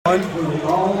For the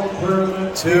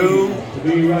all-tournament 2, to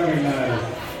be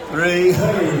recognized. 3.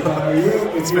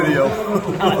 It's video.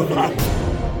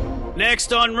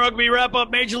 Next on Rugby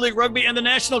Wrap-Up, Major League Rugby and the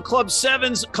National Club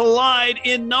Sevens collide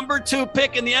in number 2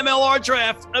 pick in the MLR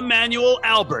draft, Emmanuel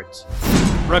Albert.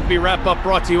 Rugby Wrap-Up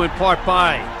brought to you in part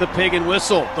by The Pig and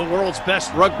Whistle, the world's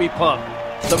best rugby pub.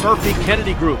 The Murphy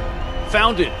Kennedy Group,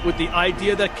 founded with the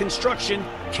idea that construction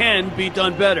can be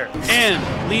done better.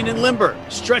 And Lean and Limber,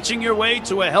 stretching your way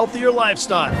to a healthier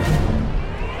lifestyle.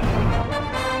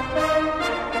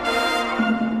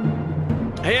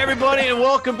 Hey, everybody, and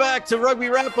welcome back to Rugby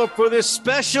Wrap-Up for this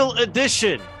special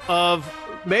edition of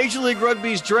Major League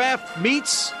Rugby's draft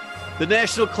meets the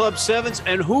National Club Sevens.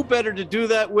 And who better to do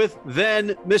that with than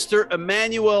Mr.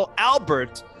 Emmanuel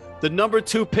Albert, the number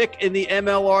 2 pick in the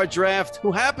MLR draft,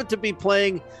 who happened to be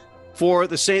playing for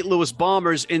the St. Louis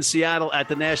Bombers in Seattle at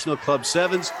the National Club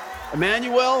Sevens.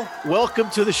 Emmanuel, welcome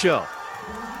to the show.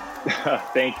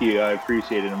 Thank you. I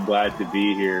appreciate it. I'm glad to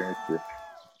be here. It's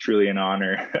truly an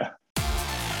honor.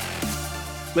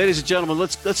 Ladies and gentlemen,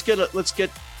 let's get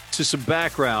to some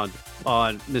background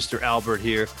on Mr. Albert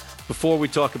here before we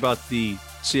talk about the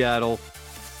Seattle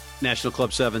National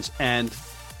Club Sevens and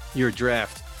your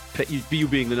draft, you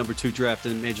being the number 2 draft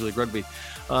in Major League Rugby.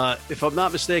 If I'm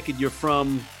not mistaken, you're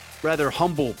from rather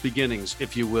humble beginnings,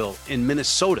 if you will, in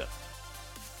Minnesota.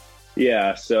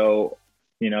 Yeah, so,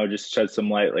 just shed some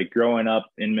light. Like growing up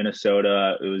in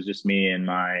Minnesota, it was just me and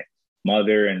my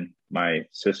mother and my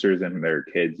sisters and their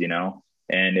kids,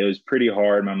 and it was pretty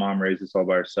hard. My mom raised us all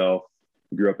by herself.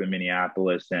 We grew up in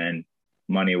Minneapolis and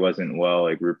money wasn't we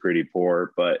were pretty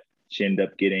poor, but she ended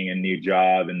up getting a new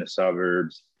job in the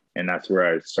suburbs. And that's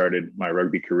where I started my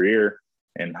rugby career.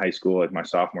 In high school, my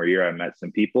sophomore year, I met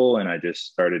some people and I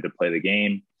just started to play the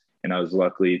game. And I was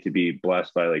lucky to be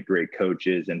blessed by great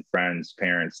coaches and friends,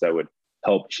 parents that would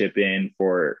help chip in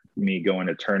for me going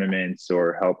to tournaments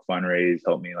or help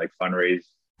me fundraise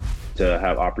to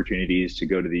have opportunities to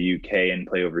go to the UK and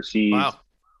play overseas. Wow.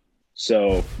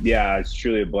 So yeah, it's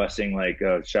truly a blessing.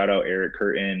 Shout out Eric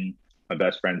Curtin, my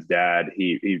best friend's dad.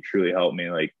 He truly helped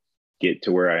me get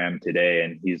to where I am today.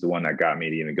 And he's the one that got me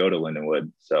to even go to Lindenwood.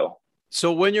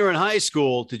 So when you're in high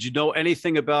school, did you know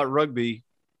anything about rugby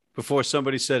before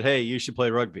somebody said, hey, you should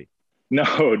play rugby?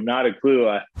 No, not a clue.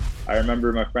 I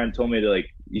remember my friend told me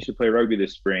you should play rugby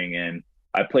this spring. And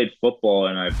I played football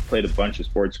and I played a bunch of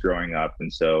sports growing up.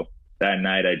 And so that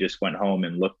night I just went home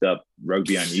and looked up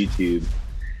rugby on YouTube.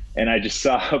 And I just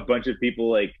saw a bunch of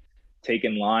people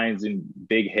taking lines and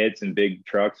big hits and big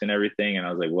trucks and everything. And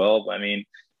I was like, well,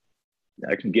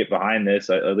 I can get behind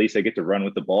this. At least I get to run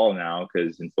with the ball now,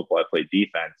 because in football I played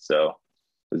defense. So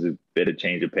it was a bit of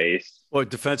change of pace.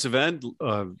 What, defensive end,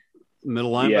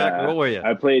 middle linebacker? Yeah, what were you?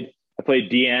 I played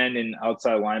DN and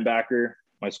outside linebacker.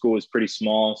 My school was pretty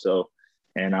small,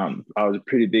 and I was a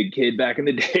pretty big kid back in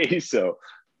the day. So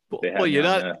you're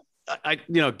not.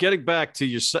 Getting back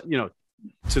to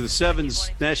to the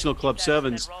Sevens, National Club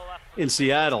Sevens in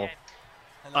Seattle.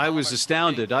 I was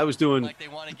astounded. I was doing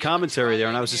commentary there,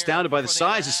 and I was astounded by the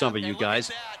size of some of you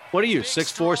guys. What are you,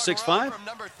 6'4",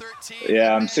 6'5"?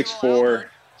 Yeah, I'm 6'4",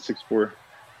 6'4".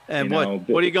 And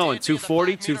what are you going,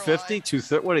 240, 250,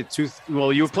 230?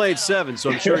 Well, you were playing 7,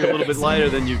 so I'm sure you're a little bit lighter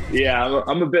than you. Yeah,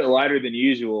 I'm a bit lighter than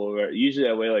usual. Usually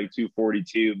I weigh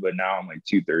 242, but now I'm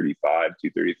 235,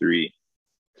 233.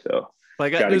 So I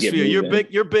got news for you.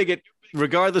 You're big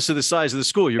regardless of the size of the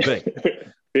school, you're big.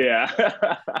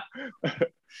 Yeah.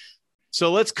 So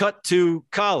let's cut to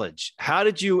college. How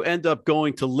did you end up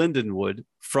going to Lindenwood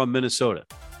from Minnesota?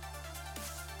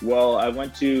 Well, I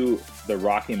went to the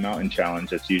Rocky Mountain Challenge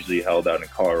that's usually held out in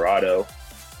Colorado.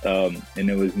 And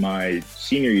it was my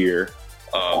senior year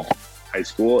of high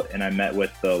school. And I met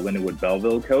with the Lindenwood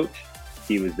Belleville coach.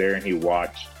 He was there and he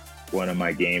watched one of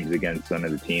my games against one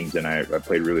of the teams. And I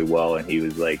played really well. And he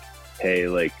was like, hey,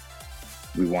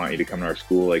 we want you to come to our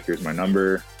school. Here's my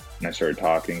number. And I started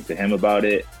talking to him about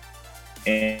it.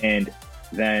 And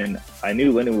then I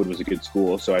knew Lindenwood was a good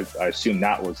school, so I assumed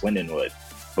that was Lindenwood.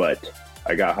 But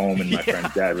I got home and my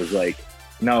friend's dad was like,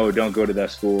 no, don't go to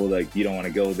that school. You don't want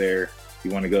to go there.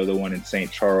 You want to go to the one in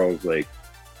St. Charles.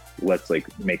 Let's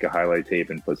make a highlight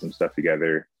tape and put some stuff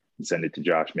together and send it to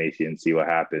Josh Macy and see what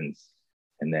happens.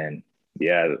 And then,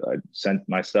 I sent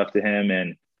my stuff to him.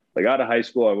 And out of high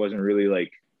school, I wasn't really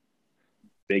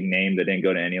big name. That didn't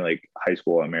go to any high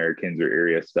school Americans or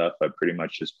area stuff. I pretty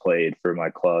much just played for my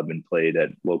club and played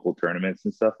at local tournaments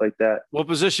and stuff like that. What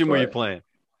position were you playing?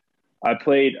 I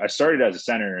started as a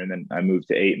center and then I moved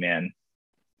to 8-man.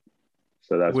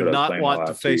 So that's would what I was not playing want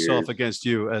to face off against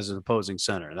you as an opposing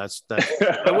center. That's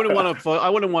I wouldn't want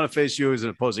to face you as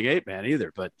an opposing 8-man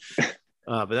either, but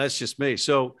But that's just me.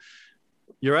 So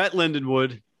you're at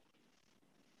Lindenwood,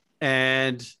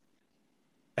 and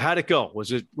how'd it go?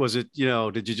 Was it, did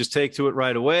you just take to it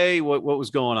right away? What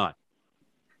was going on?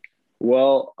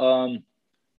 Well,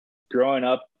 growing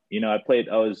up,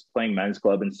 I was playing men's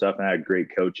club and stuff, and I had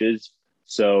great coaches.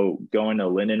 So going to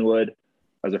Lindenwood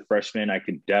as a freshman, I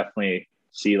could definitely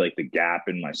see like the gap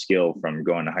in my skill from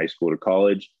going to high school to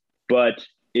college, but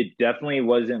it definitely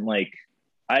wasn't like,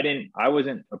 I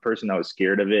wasn't a person that was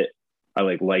scared of it. I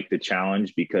liked the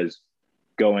challenge, because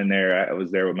going there, I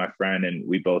was there with my friend, and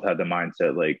we both had the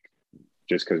mindset, like,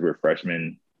 just because we're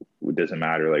freshmen, it doesn't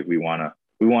matter. Like, we want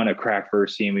to crack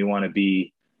first team. We want to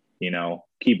be,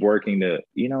 keep working to,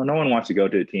 no one wants to go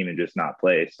to a team and just not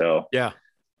play. So yeah,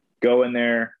 go in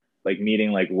there, like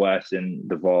meeting like Wes and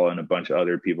Duvall and a bunch of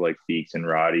other people like Feeks and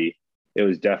Roddy. It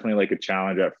was definitely like a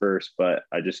challenge at first, but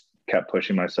I just kept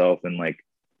pushing myself and like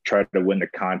tried to win the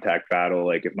contact battle.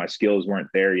 Like, if my skills weren't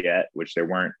there yet, which they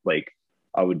weren't, like,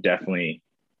 I would definitely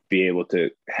be able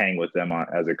to hang with them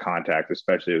as a contact,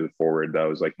 especially as a forward. That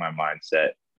was like my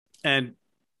mindset. And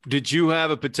did you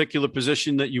have a particular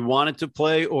position that you wanted to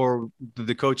play, or did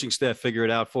the coaching staff figure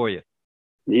it out for you?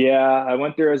 Yeah, I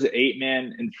went there as an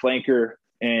 8-man and flanker,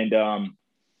 and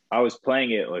I was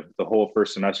playing it like the whole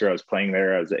first semester. I was playing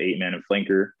there as an 8-man and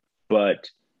flanker, but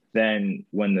then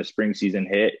when the spring season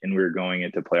hit and we were going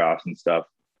into playoffs and stuff,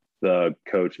 the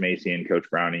coach Macy and Coach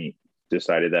Brownie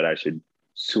decided that I should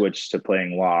switch to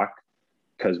playing lock,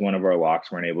 because one of our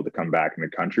locks weren't able to come back in the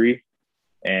country,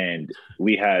 and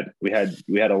we had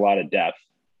a lot of depth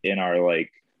in our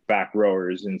like back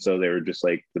rowers, and so they were just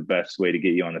like, the best way to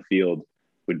get you on the field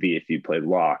would be if you played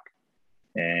lock.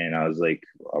 And I was like,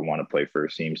 I want to play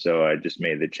first team, so I just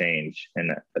made the change,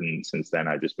 and since then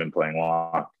I've just been playing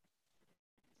lock.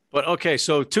 But okay,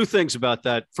 so two things about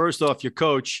that. First off, your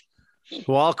coach,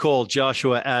 who I'll call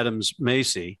Joshua Adams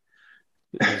Macy,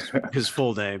 his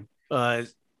full name,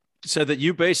 said that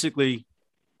you basically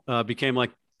became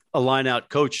like a line-out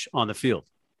coach on the field.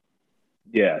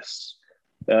 Yes.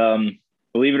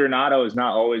 Believe it or not, I was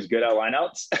not always good at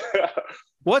lineouts.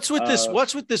 What's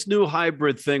with this new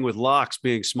hybrid thing with locks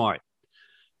being smart?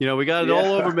 We got it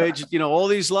all over major. All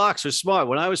these locks are smart.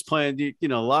 When I was playing,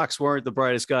 locks weren't the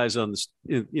brightest guys on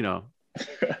the,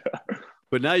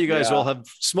 but now you guys all have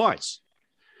smarts.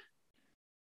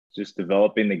 Just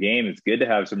developing the game. It's good to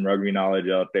have some rugby knowledge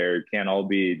out there. It can't all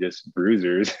be just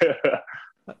bruisers.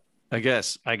 I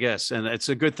guess. And it's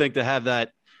a good thing to have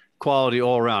that quality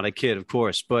all around. A kid, of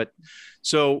course. But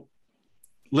so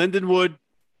Lindenwood,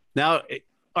 now,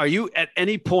 are you at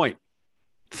any point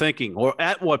thinking, or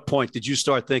at what point did you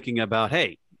start thinking about,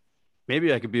 hey,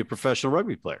 maybe I could be a professional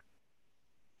rugby player?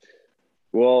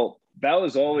 Well, that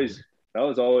was always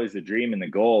the dream and the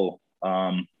goal.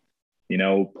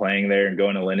 Playing there and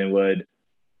going to Lindenwood,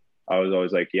 I was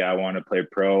always like, yeah, I want to play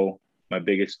pro. My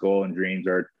biggest goal and dreams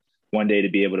are one day to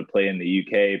be able to play in the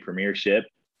UK Premiership,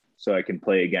 so I can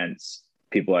play against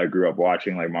people I grew up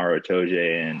watching, like Maro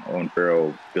Itoje and Owen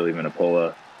Farrell, Billy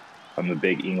Vanapola. I'm a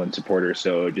big England supporter,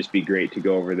 so it'd just be great to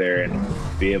go over there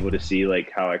and be able to see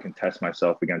like how I can test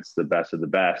myself against the best of the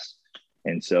best.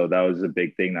 And so that was a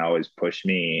big thing that always pushed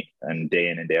me, and day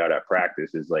in and day out at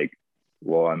practice is like,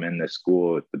 well, I'm in this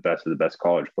school with the best of the best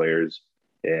college players,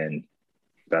 and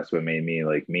that's what made me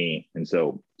like me. And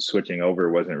so switching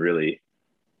over wasn't really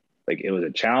like, it was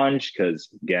a challenge, because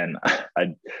again,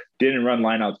 I didn't run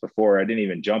lineouts before. I didn't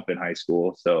even jump in high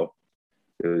school. So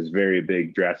it was very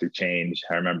big, drastic change.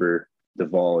 I remember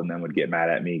Duvall and them would get mad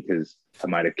at me because I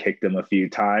might have kicked them a few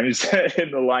times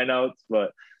in the lineouts,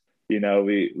 but we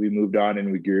moved on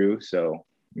and we grew. So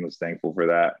I was thankful for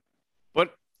that.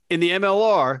 But in the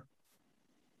MLR,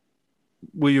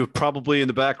 were you probably in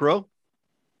the back row?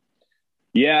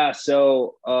 Yeah.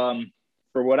 So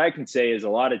for what I can say is a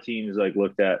lot of teams like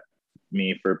looked at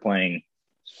me for playing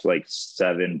like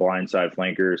 7 blindside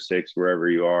flanker, 6 wherever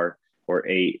you are, or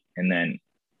 8, and then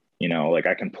like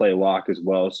I can play lock as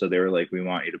well. So they were like, we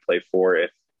want you to play 4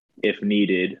 if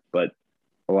needed, but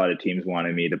a lot of teams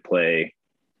wanted me to play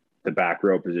the back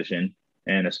row position,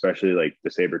 and especially like the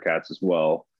Sabercats as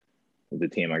well. The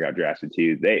team I got drafted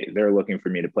to, they're looking for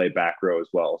me to play back row as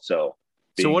well. So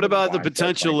what about the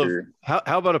potential of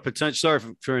how about a potential?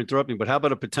 Sorry for interrupting, but how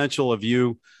about a potential of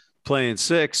you playing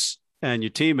 6 and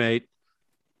your teammate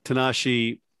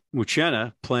Tanashi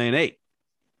Muchena playing 8?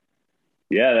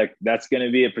 Yeah, that's going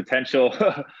to be a potential.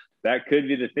 That could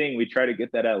be the thing. We try to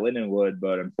get that at Lindenwood,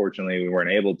 but unfortunately we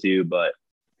weren't able to. But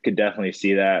could definitely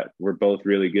see that. We're both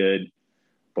really good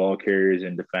ball carriers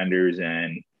and defenders,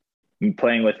 and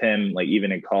playing with him, like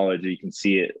even in college, you can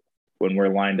see it when we're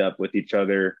lined up with each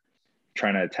other.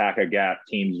 trying to attack a gap.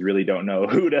 Teams really don't know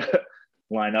who to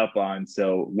line up on.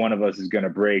 So one of us is going to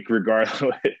break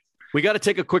regardless. We got to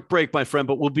take a quick break, my friend,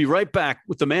 but we'll be right back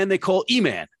with the man they call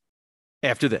E-Man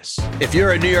after this. If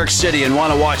you're in New York City and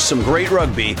want to watch some great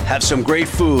rugby, have some great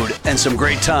food, and some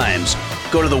great times,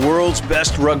 go to the world's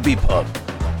best rugby pub,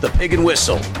 the Pig and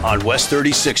Whistle on West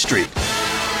 36th Street.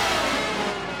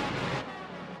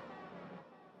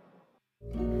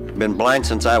 Been blind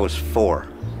since I was 4.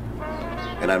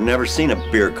 And I've never seen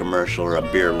a beer commercial or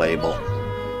a beer label.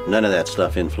 None of that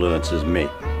stuff influences me.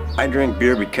 I drink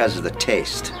beer because of the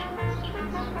taste.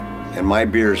 And my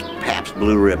beer's Pabst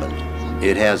Blue Ribbon.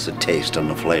 It has the taste and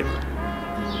the flavor.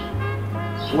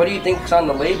 What do you think's on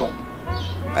the label?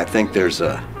 I think there's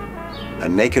a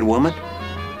naked woman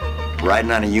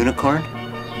riding on a unicorn,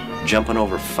 jumping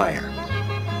over fire.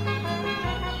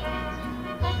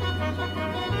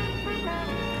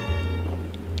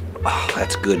 Oh,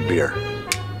 that's good beer.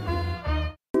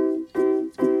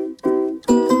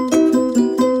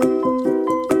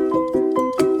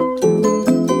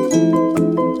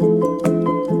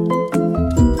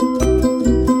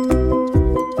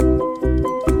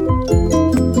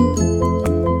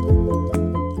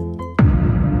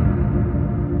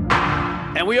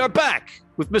 And we are back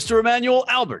with Mr. Emmanuel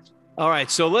Albert. All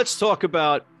right, so let's talk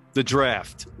about the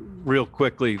draft real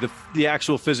quickly, the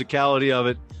actual physicality of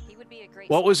it.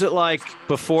 What was it like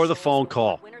before the phone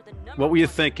call? What were you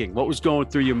thinking? What was going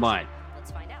through your mind?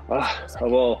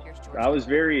 Well, I was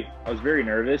very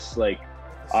nervous. Like,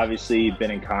 obviously,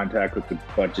 been in contact with a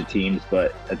bunch of teams,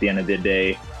 but at the end of the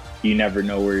day, you never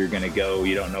know where you're going to go.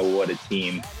 You don't know what a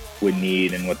team would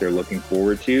need and what they're looking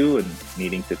forward to and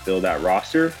needing to fill that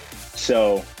roster.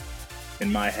 So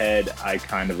in my head, I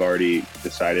kind of already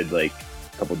decided, like,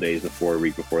 a couple days before, a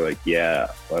week before, like, yeah,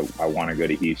 I want to go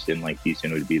to Houston. Like,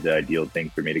 Houston would be the ideal thing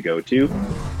for me to go to.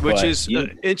 Which is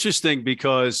interesting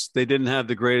because they didn't have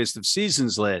the greatest of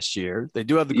seasons last year. They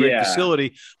do have the great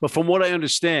facility, but from what I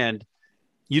understand,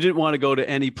 you didn't want to go to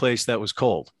any place that was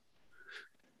cold.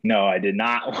 No, I did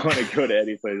not want to go to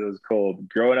any place that was cold.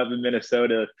 Growing up in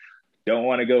Minnesota, don't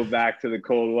want to go back to the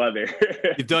cold weather.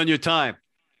 You've done your time.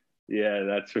 Yeah,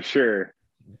 that's for sure.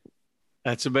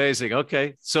 That's amazing.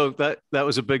 Okay. So that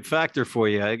was a big factor for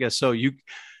you, I guess. So you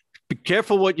be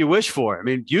careful what you wish for. I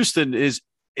mean, Houston is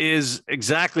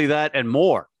exactly that and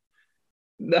more.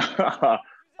 I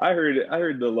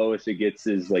heard the lowest it gets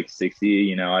is like 60.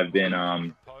 You know, I've been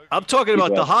I'm talking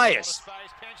about the highest.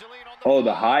 Oh,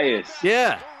 the highest.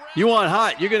 Yeah. You want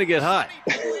hot, you're gonna get hot.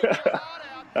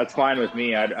 That's fine with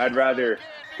me. I'd rather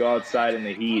go outside in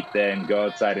the heat than go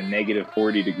outside in negative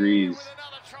 40 degrees.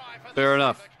 Fair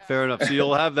enough. So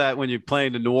you'll have that when you're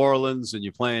playing in New Orleans and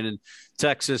you're playing in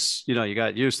Texas. You know, you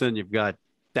got Houston, you've got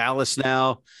Dallas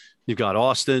now, you've got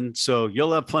Austin. So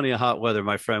you'll have plenty of hot weather,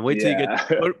 my friend. Wait till you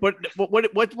get. What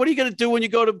are you going to do when you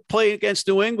go to play against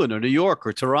New England or New York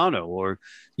or Toronto or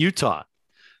Utah?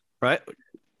 Right?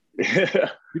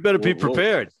 You better be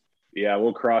prepared.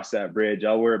 We'll cross that bridge.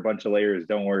 I'll wear a bunch of layers.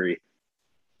 Don't worry.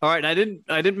 All right. I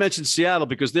didn't mention Seattle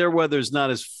because their weather is not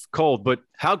as cold, but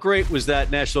how great was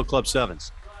that National Club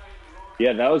Sevens?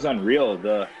 Yeah, that was unreal.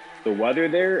 The weather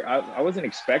there, I wasn't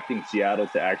expecting Seattle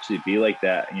to actually be like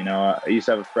that. You know, I used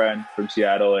to have a friend from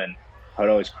Seattle, and I would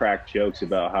always crack jokes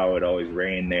about how it always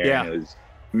rained there. Yeah. And it was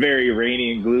very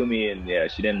rainy and gloomy, and yeah,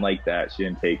 she didn't like that. She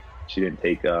didn't take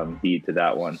heed to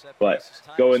that one. But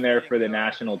going there for the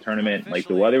national tournament, like,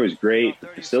 the weather was great. The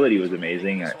facility was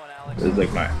amazing. It was like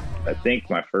I think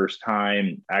my first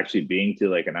time actually being to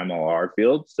like an MLR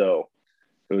field. So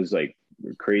it was like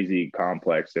crazy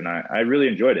complex, and I really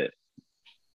enjoyed it.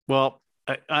 Well,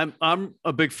 I'm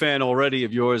a big fan already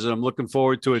of yours, and I'm looking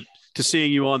forward to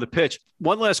seeing you on the pitch.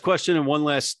 One last question and one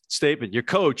last statement. Your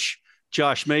coach,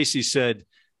 Josh Macy, said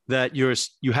that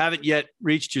you haven't yet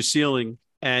reached your ceiling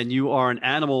and you are an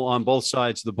animal on both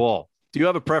sides of the ball. Do you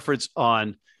have a preference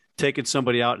on taking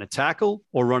somebody out in a tackle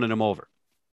or running them over?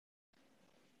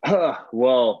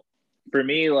 Well, for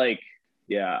me, like,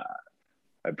 yeah,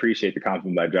 I appreciate the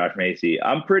compliment by Josh Macy.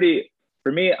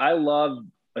 For me, I love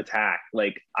attack.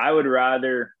 Like, I would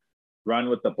rather run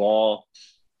with the ball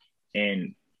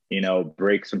and, you know,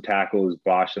 break some tackles,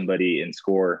 bosh somebody and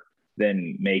score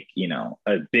than make, you know,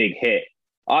 a big hit.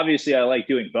 Obviously, I like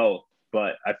doing both,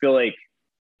 but I feel like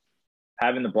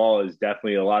having the ball is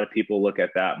definitely, a lot of people look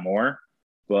at that more.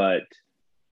 But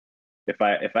if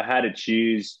I had to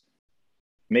choose,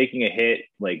 making a hit,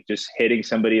 like just hitting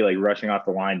somebody, like rushing off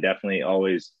the line, definitely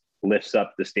always lifts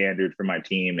up the standard for my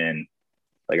team. And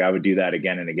like, I would do that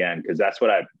again and again, because that's what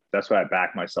I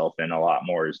back myself in a lot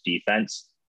more, is defense.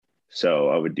 So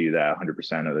I would do that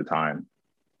 100% of the time.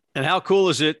 And how cool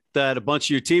is it that a bunch of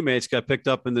your teammates got picked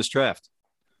up in this draft?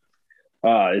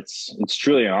 It's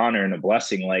truly an honor and a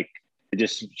blessing. Like, it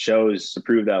just shows to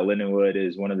prove that Lindenwood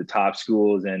is one of the top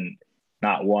schools, and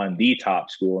not one, the top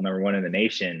school, number one in the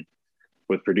nation,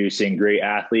 with producing great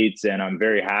athletes. And I'm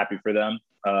very happy for them.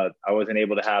 I wasn't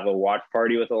able to have a watch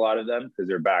party with a lot of them because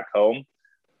they're back home.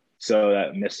 So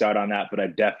I missed out on that, but I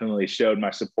definitely showed my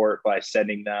support by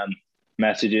sending them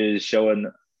messages,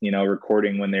 showing,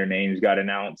 recording when their names got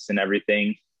announced and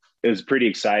everything. It was pretty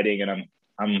exciting, and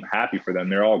I'm happy for them.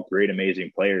 They're all great,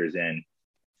 amazing players. And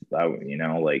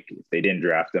if they didn't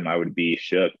draft them, I would be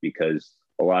shook, because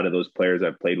a lot of those players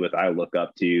I've played with, I look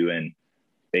up to, and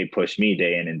they push me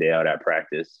day in and day out at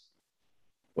practice.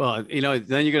 Well,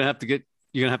 then you're going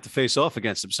to have to face off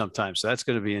against them sometimes. So that's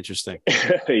going to be interesting.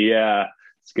 Yeah.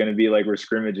 It's going to be like we're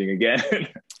scrimmaging again.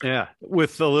 Yeah.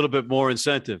 With a little bit more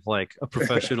incentive, like a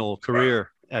professional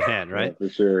career at hand, right? Yeah,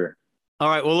 for sure. All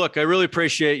right. Well, look, I really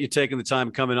appreciate you taking the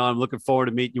time coming on. I'm looking forward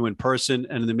to meeting you in person.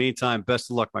 And in the meantime, best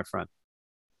of luck, my friend.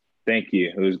 Thank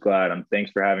you. It was glad.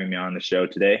 Thanks for having me on the show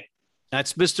today.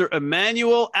 That's Mr.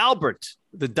 Emmanuel Albert,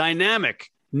 the dynamic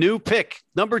new pick,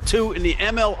 number 2 in the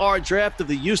MLR draft of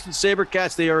the Houston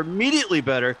SaberCats. They are immediately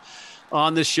better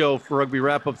on this show for Rugby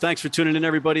Wrap-Up. Thanks for tuning in,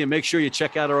 everybody, and make sure you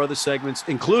check out our other segments,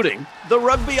 including The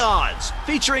Rugby Odds,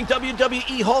 featuring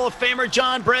WWE Hall of Famer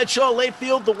John Bradshaw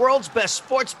Layfield, the world's best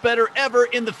sports bettor ever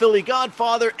in the Philly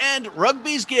Godfather, and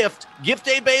Rugby's Gift,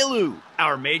 Gift-A Bailu,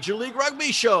 our Major League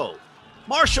Rugby show,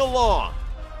 martial law,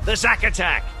 the Zack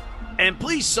Attack, and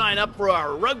please sign up for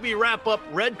our Rugby Wrap-Up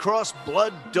Red Cross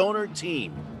Blood Donor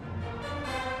Team.